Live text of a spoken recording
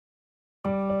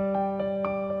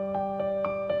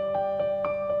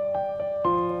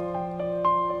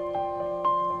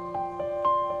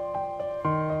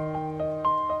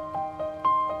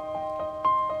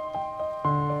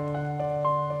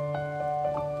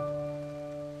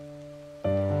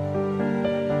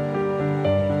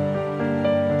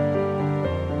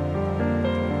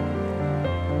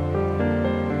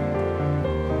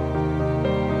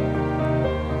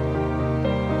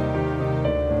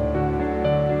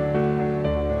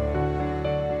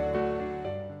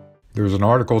There's an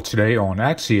article today on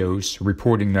Axios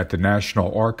reporting that the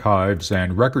National Archives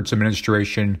and Records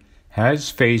Administration has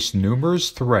faced numerous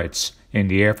threats in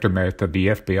the aftermath of the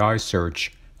FBI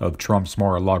search of Trump's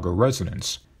Mar-a-Lago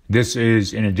residence. This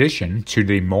is in addition to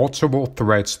the multiple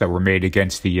threats that were made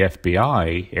against the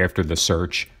FBI after the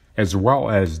search, as well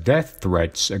as death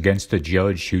threats against the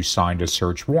judge who signed a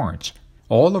search warrant,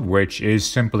 all of which is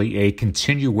simply a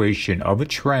continuation of a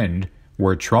trend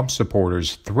where Trump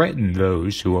supporters threaten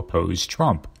those who oppose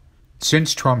Trump.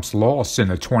 Since Trump's loss in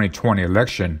the 2020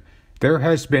 election, there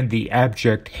has been the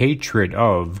abject hatred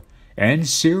of and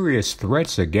serious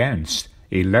threats against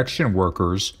election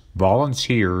workers,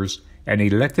 volunteers, and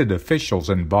elected officials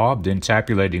involved in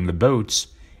tabulating the votes,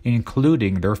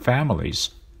 including their families.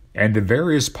 And the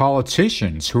various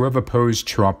politicians who have opposed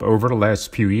Trump over the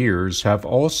last few years have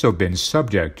also been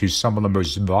subject to some of the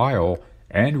most vile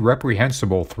and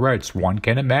reprehensible threats one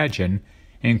can imagine,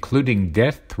 including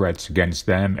death threats against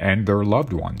them and their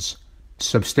loved ones.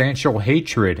 Substantial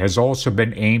hatred has also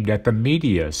been aimed at the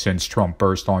media since Trump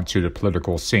burst onto the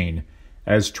political scene,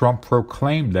 as Trump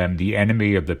proclaimed them the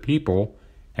enemy of the people,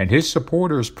 and his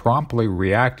supporters promptly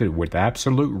reacted with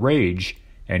absolute rage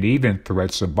and even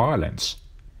threats of violence.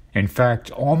 In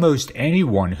fact, almost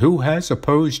anyone who has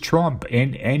opposed Trump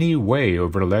in any way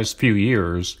over the last few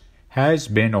years has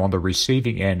been on the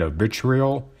receiving end of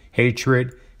vitriol,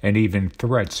 hatred, and even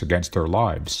threats against their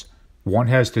lives. One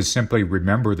has to simply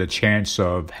remember the chants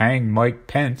of "Hang Mike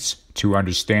Pence" to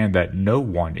understand that no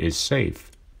one is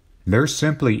safe. There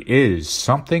simply is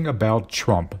something about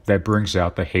Trump that brings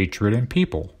out the hatred in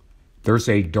people. There's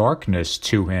a darkness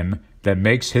to him that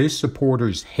makes his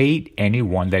supporters hate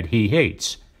anyone that he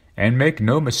hates. And make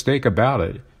no mistake about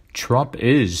it, Trump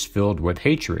is filled with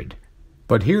hatred.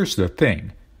 But here's the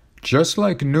thing. Just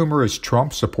like numerous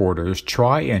Trump supporters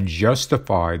try and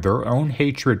justify their own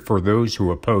hatred for those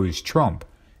who oppose Trump,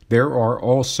 there are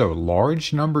also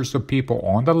large numbers of people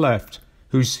on the left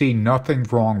who see nothing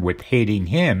wrong with hating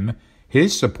him,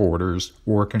 his supporters,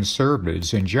 or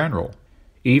conservatives in general.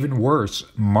 Even worse,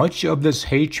 much of this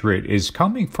hatred is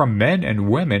coming from men and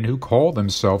women who call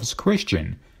themselves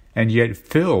Christian, and yet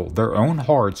fill their own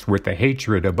hearts with the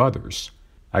hatred of others.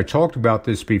 I talked about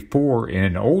this before in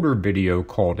an older video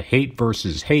called Hate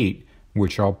versus Hate,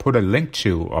 which I'll put a link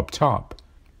to up top.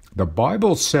 The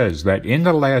Bible says that in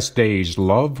the last days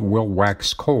love will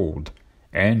wax cold,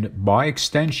 and by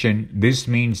extension this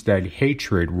means that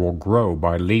hatred will grow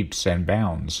by leaps and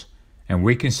bounds. And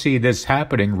we can see this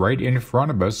happening right in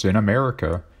front of us in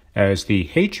America, as the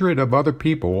hatred of other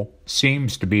people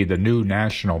seems to be the new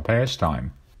national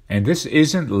pastime. And this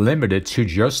isn't limited to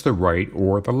just the right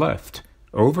or the left.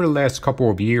 Over the last couple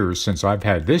of years since I've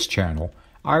had this channel,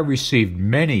 I received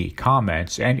many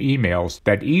comments and emails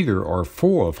that either are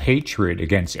full of hatred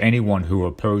against anyone who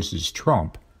opposes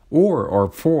Trump, or are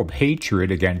full of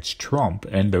hatred against Trump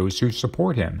and those who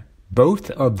support him.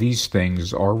 Both of these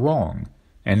things are wrong,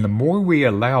 and the more we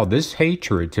allow this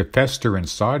hatred to fester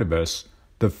inside of us,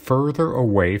 the further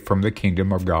away from the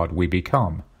kingdom of God we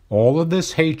become. All of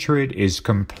this hatred is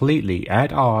completely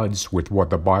at odds with what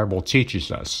the Bible teaches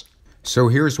us. So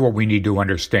here's what we need to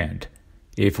understand.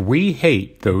 If we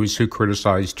hate those who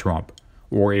criticize Trump,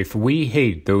 or if we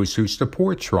hate those who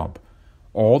support Trump,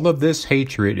 all of this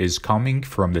hatred is coming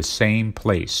from the same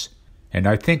place. And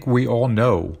I think we all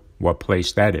know what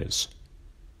place that is.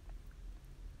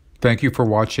 Thank you for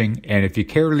watching, and if you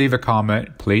care to leave a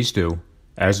comment, please do.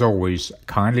 As always,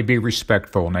 kindly be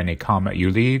respectful in any comment you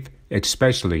leave,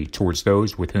 especially towards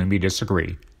those with whom you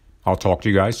disagree. I'll talk to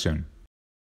you guys soon.